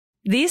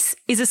This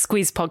is a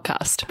Squiz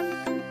podcast.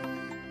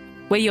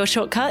 We're your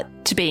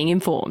shortcut to being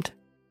informed.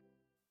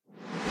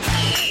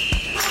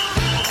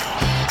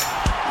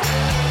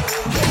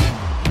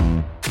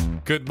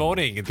 Good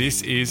morning.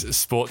 This is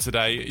Sport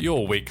Today,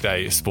 your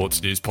weekday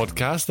sports news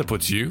podcast that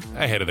puts you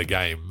ahead of the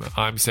game.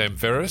 I'm Sam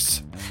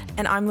Ferris.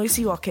 And I'm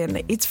Lucy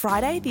Watkin. It's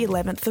Friday, the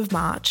 11th of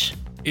March.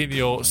 In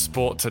your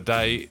Sport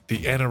Today, the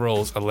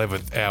NRL's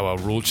 11th hour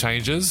rule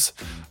changes.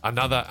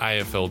 Another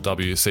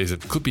AFLW season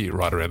could be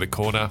right around the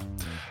corner.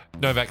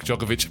 Novak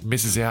Djokovic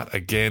misses out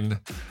again.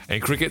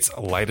 And cricket's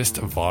latest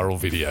viral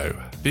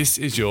video. This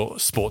is your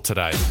Sport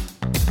Today.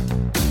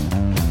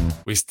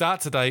 We start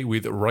today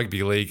with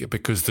rugby league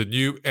because the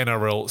new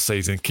NRL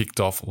season kicked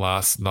off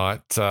last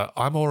night.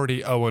 I'm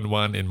already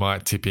 0-1 in my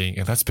tipping,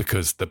 and that's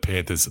because the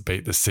Panthers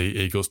beat the Sea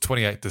Eagles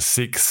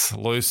 28-6.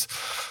 Loose,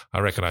 I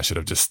reckon I should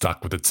have just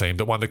stuck with the team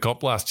that won the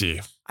comp last year.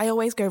 I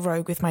always go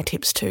rogue with my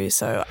tips too,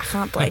 so I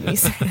can't blame you,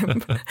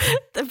 Sam.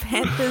 The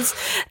Panthers,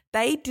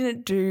 they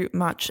didn't do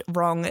much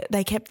wrong.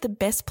 They kept the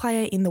best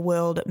player in the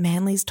world,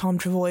 Manly's Tom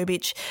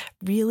Trbojevic,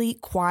 really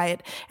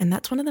quiet, and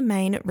that's one of the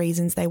main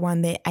reasons they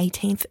won their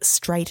 18th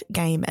straight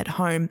game at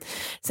home.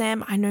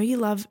 Sam, I know you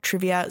love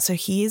trivia, so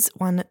here's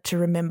one to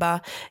remember.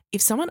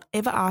 If someone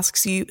ever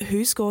asks you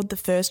who scored the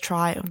first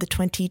try of the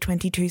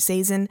 2022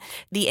 season,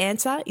 the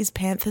answer is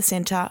Panther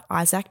centre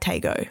Isaac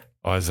Tago.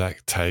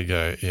 Isaac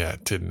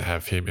Tago, didn't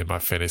have him in my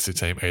fantasy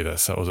team either,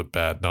 so it was a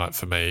bad night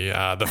for me.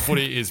 The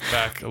footy is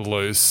back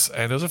loose,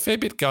 and there was a fair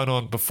bit going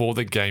on before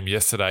the game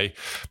yesterday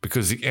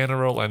because the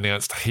NRL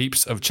announced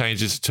heaps of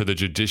changes to the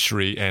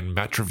Judiciary and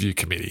Match Review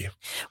Committee.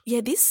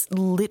 Yeah, this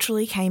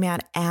literally came out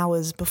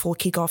hours before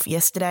kickoff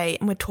yesterday,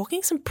 and we're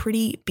talking some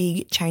pretty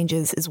big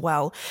changes as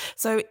well.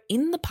 So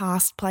in the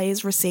past,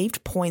 players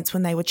received points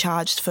when they were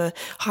charged for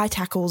high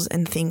tackles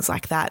and things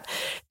like that.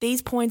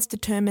 These points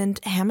determined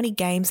how many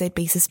games they'd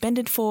be suspended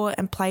for,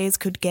 and players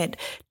could get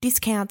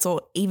discounts or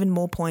even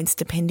more points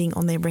depending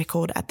on their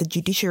record at the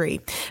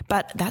judiciary.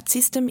 But that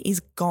system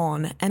is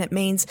gone, and it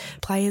means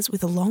players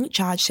with a long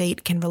charge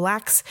sheet can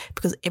relax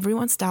because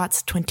everyone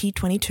starts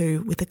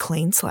 2022 with a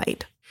clean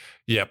slate.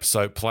 Yep,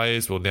 so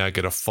players will now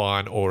get a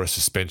fine or a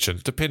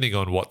suspension depending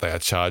on what they are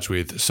charged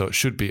with, so it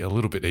should be a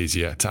little bit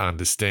easier to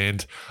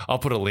understand. I'll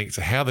put a link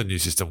to how the new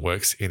system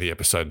works in the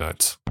episode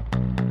notes.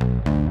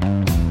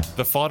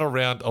 The final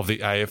round of the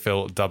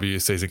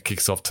AFLW season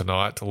kicks off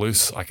tonight.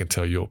 Luce, I can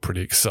tell you're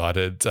pretty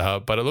excited,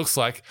 but it looks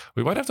like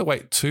we won't have to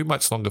wait too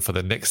much longer for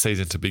the next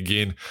season to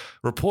begin.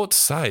 Reports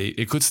say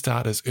it could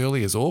start as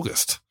early as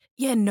August.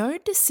 Yeah, no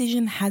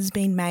decision has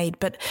been made,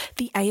 but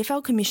the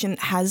AFL Commission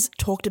has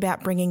talked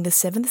about bringing the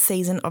 7th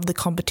season of the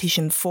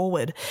competition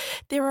forward.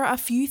 There are a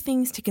few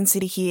things to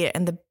consider here,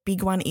 and the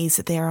big one is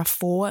that there are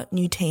 4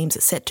 new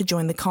teams set to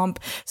join the comp,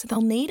 so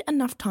they'll need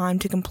enough time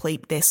to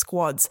complete their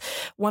squads.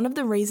 One of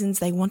the reasons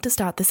they want to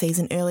start the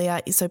season earlier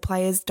is so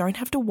players don't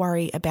have to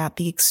worry about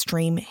the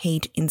extreme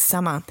heat in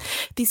summer.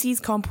 This year's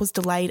comp was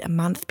delayed a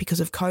month because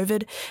of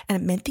COVID,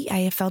 and it meant the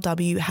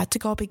AFLW had to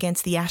go up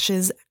against the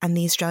Ashes and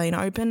the Australian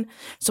Open,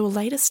 so a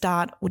later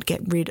start would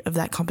get rid of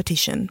that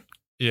competition.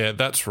 Yeah,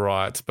 that's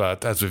right.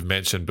 But as we've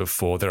mentioned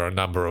before, there are a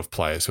number of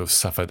players who have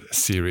suffered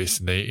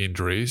serious knee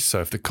injuries.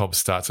 So if the comp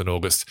starts in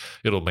August,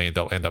 it'll mean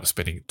they'll end up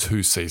spending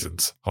 2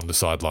 seasons on the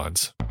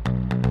sidelines.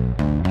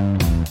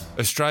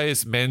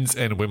 Australia's men's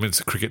and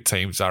women's cricket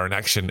teams are in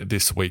action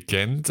this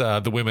weekend.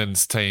 The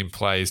women's team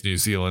plays New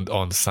Zealand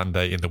on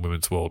Sunday in the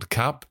Women's World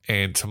Cup,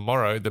 and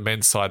tomorrow the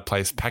men's side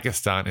plays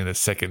Pakistan in the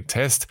second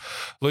test.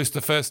 Luce,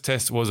 the first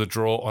test was a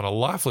draw on a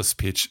lifeless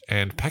pitch,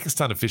 and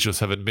Pakistan officials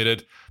have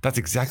admitted that's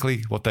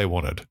exactly what they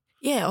wanted.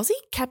 Yeah, Aussie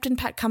captain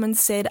Pat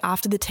Cummins said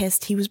after the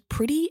test he was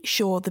pretty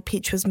sure the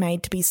pitch was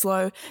made to be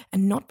slow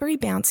and not very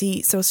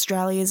bouncy, so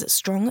Australia's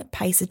strong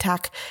pace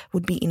attack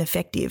would be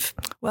ineffective.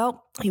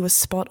 Well, he was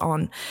spot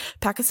on.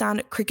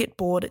 Pakistan Cricket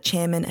Board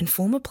chairman and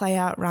former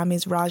player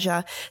Ramiz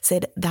Raja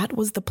said that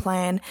was the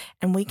plan,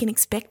 and we can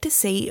expect to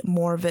see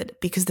more of it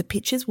because the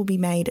pitches will be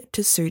made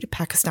to suit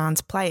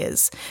Pakistan's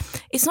players.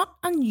 It's not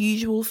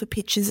unusual for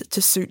pitches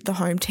to suit the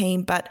home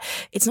team, but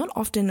it's not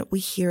often we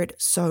hear it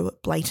so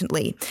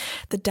blatantly.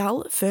 The dull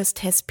first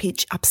test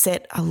pitch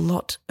upset a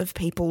lot of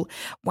people,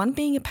 one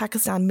being a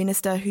Pakistan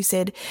minister who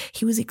said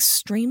he was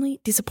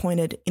extremely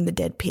disappointed in the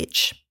dead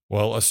pitch.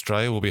 Well,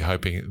 Australia will be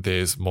hoping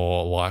there's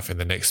more life in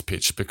the next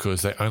pitch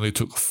because they only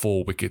took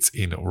 4 wickets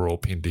in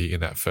Rawalpindi in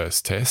that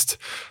first test.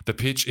 The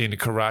pitch in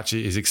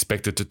Karachi is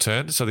expected to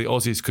turn, so the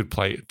Aussies could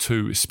play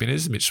 2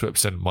 spinners. Mitch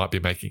Swepson might be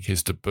making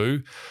his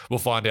debut. We'll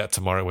find out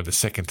tomorrow when the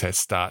second test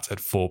starts at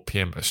 4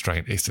 p.m.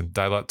 Australian Eastern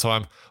Daylight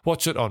Time.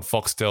 Watch it on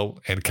Foxtel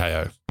and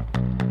KO.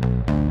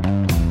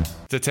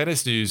 To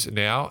tennis news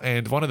now,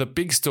 and one of the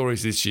big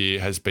stories this year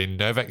has been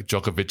Novak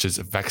Djokovic's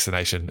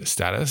vaccination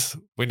status.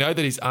 We know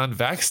that he's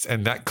unvaxxed,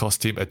 and that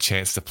cost him a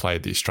chance to play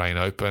the Australian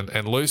Open.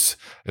 And Luce,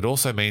 it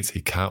also means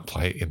he can't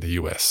play in the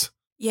US.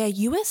 Yeah,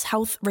 US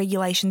health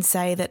regulations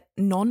say that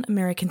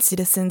non-American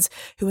citizens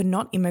who are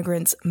not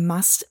immigrants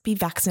must be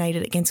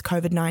vaccinated against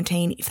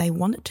COVID-19 if they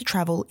want to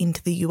travel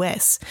into the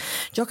US.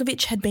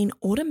 Djokovic had been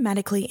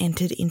automatically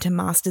entered into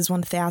Masters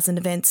 1000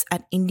 events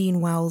at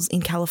Indian Wells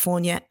in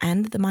California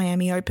and the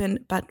Miami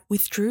Open, but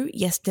withdrew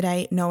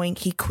yesterday knowing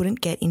he couldn't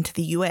get into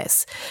the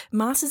US.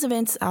 Masters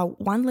events are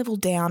one level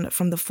down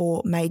from the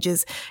 4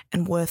 majors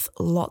and worth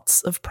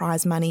lots of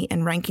prize money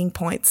and ranking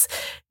points.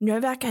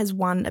 Novak has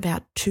won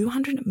about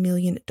 $200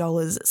 million,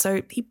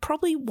 so he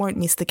probably won't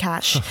miss the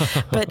cash,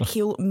 but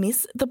he'll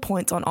miss the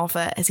points on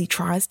offer as he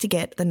tries to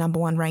get the number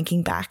 1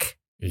 ranking back.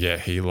 Yeah,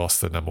 he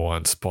lost the number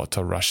 1 spot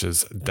to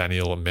Russia's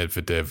Daniil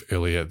Medvedev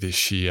earlier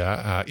this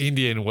year.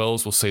 Indian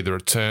Wells will see the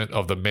return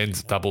of the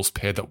men's doubles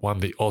pair that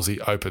won the Aussie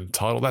Open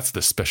title. That's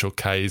the Special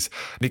Ks,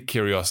 Nick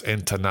Kyrgios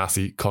and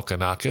Thanasi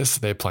Kokkinakis.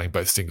 They're playing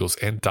both singles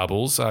and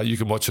doubles. You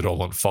can watch it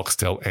all on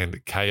Foxtel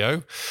and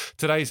KO.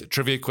 Today's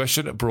trivia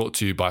question brought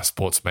to you by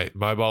Sportsmate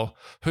Mobile.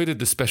 Who did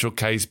the Special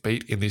Ks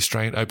beat in the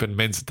Australian Open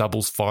men's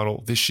doubles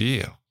final this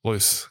year?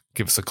 Luce,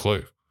 give us a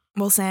clue.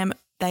 Well, Sam,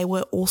 they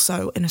were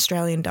also an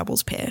Australian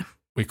doubles pair.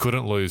 We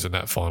couldn't lose in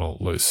that final,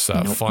 Luce.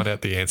 Nope. Find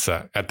out the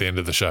answer at the end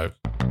of the show.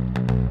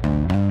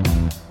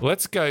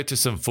 Let's go to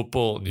some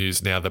football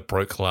news now that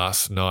broke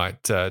last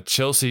night.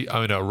 Chelsea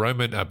owner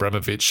Roman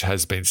Abramovich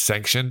has been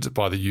sanctioned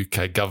by the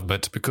UK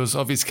government because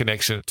of his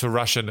connection to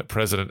Russian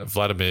President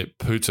Vladimir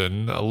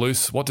Putin.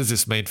 Luce, what does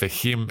this mean for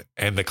him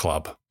and the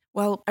club?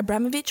 Well,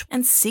 Abramovich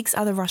and 6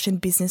 other Russian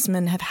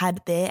businessmen have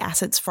had their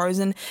assets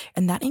frozen,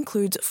 and that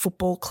includes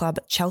football club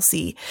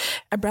Chelsea.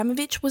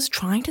 Abramovich was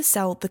trying to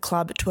sell the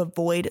club to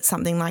avoid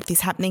something like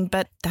this happening,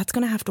 but that's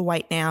going to have to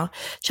wait now.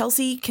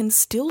 Chelsea can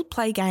still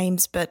play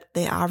games, but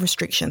there are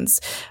restrictions.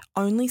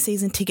 Only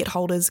season ticket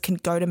holders can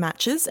go to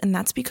matches, and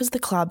that's because the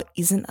club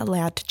isn't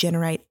allowed to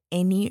generate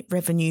any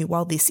revenue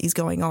while this is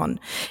going on.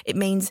 It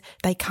means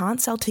they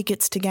can't sell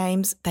tickets to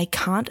games, they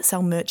can't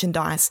sell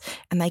merchandise,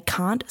 and they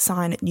can't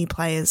sign new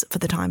players for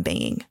the time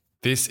being.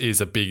 This is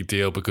a big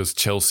deal because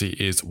Chelsea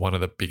is one of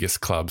the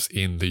biggest clubs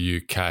in the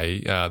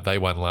UK. They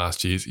won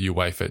last year's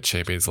UEFA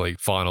Champions League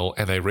final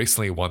and they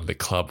recently won the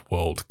Club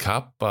World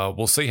Cup.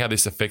 We'll see how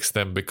this affects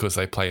them because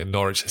they play at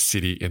Norwich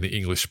City in the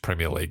English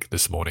Premier League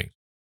this morning.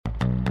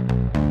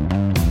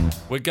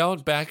 We're going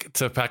back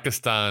to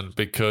Pakistan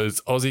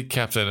because Aussie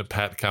captain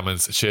Pat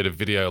Cummins shared a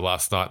video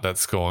last night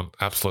that's gone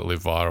absolutely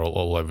viral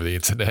all over the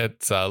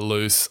internet.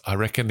 Luce, I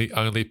reckon the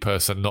only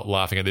person not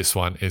laughing at this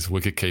one is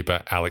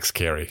wicketkeeper Alex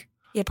Carey.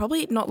 Yeah,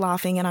 probably not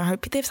laughing, and I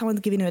hope that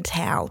someone's giving him a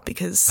towel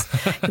because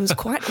he was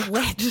quite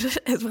wet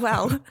as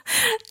well.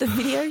 The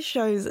video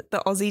shows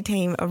the Aussie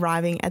team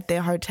arriving at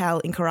their hotel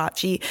in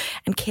Karachi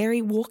and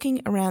Carey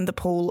walking around the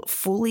pool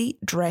fully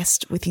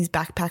dressed with his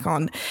backpack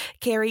on.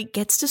 Carey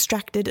gets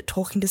distracted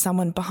talking to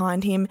someone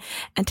behind him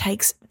and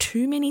takes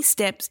too many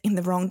steps in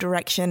the wrong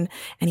direction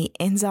and he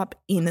ends up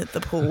in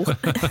the pool.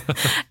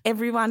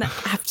 Everyone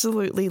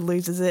absolutely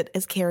loses it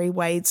as Carey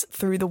wades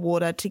through the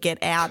water to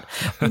get out.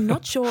 We're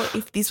not sure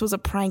if this was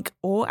a prank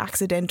or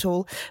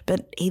accidental,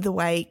 but either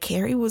way,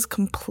 Carey was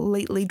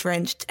completely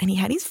drenched and he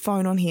had his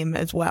phone on him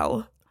as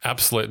well.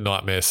 Absolute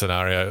nightmare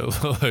scenario,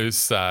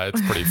 Luce.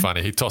 It's pretty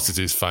funny. He tosses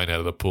his phone out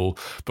of the pool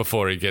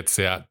before he gets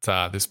out.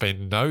 There's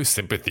been no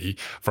sympathy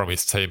from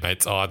his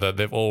teammates either.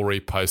 They've all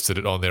reposted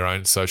it on their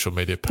own social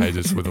media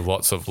pages with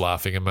lots of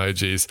laughing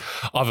emojis.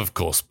 I've, of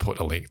course, put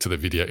a link to the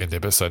video in the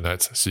episode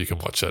notes so you can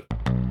watch it.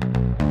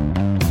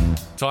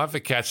 Time for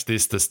Catch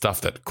This, the stuff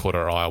that caught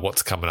our eye.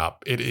 What's coming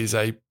up? It is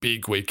a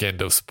big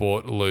weekend of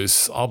sport,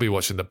 Luce. I'll be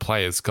watching the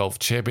Players Golf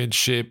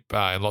Championship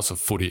and lots of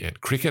footy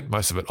and cricket,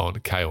 most of it on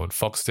KO and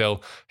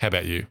Foxtel. How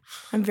about you?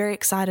 I'm very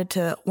excited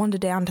to wander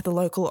down to the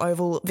local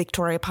oval,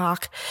 Victoria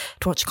Park,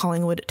 to watch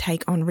Collingwood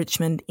take on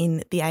Richmond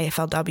in the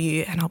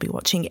AFLW, and I'll be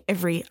watching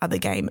every other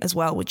game as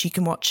well, which you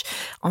can watch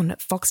on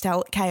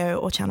Foxtel, KO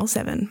or Channel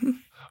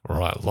 7. All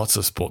right, lots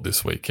of sport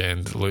this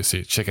weekend.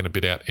 Lucy, checking a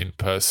bit out in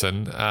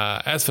person.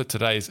 As for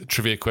today's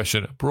trivia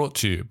question, brought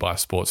to you by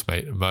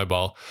Sportsmate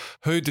Mobile,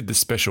 who did the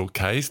Special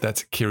Ks,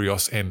 that's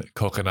Kyrgios and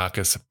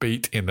Kokkinakis,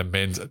 beat in the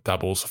men's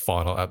doubles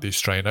final at the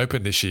Australian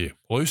Open this year?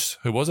 Luce,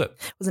 who was it?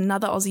 It was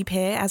another Aussie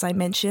pair, as I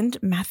mentioned,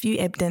 Matthew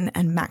Ebden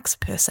and Max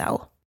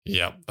Purcell.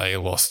 Yeah, they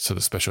lost to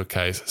the Special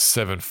Ks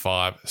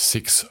 7-5,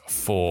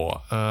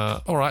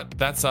 6-4. All right,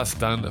 that's us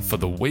done for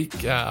the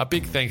week. A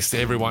big thanks to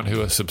everyone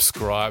who has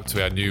subscribed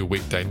to our new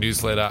weekday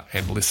newsletter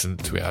and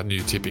listened to our new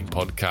tipping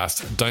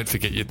podcast. Don't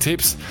forget your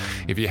tips.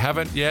 If you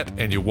haven't yet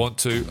and you want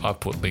to, I've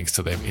put links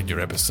to them in your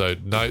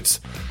episode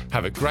notes.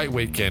 Have a great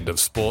weekend of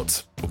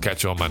sports. We'll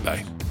catch you on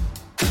Monday.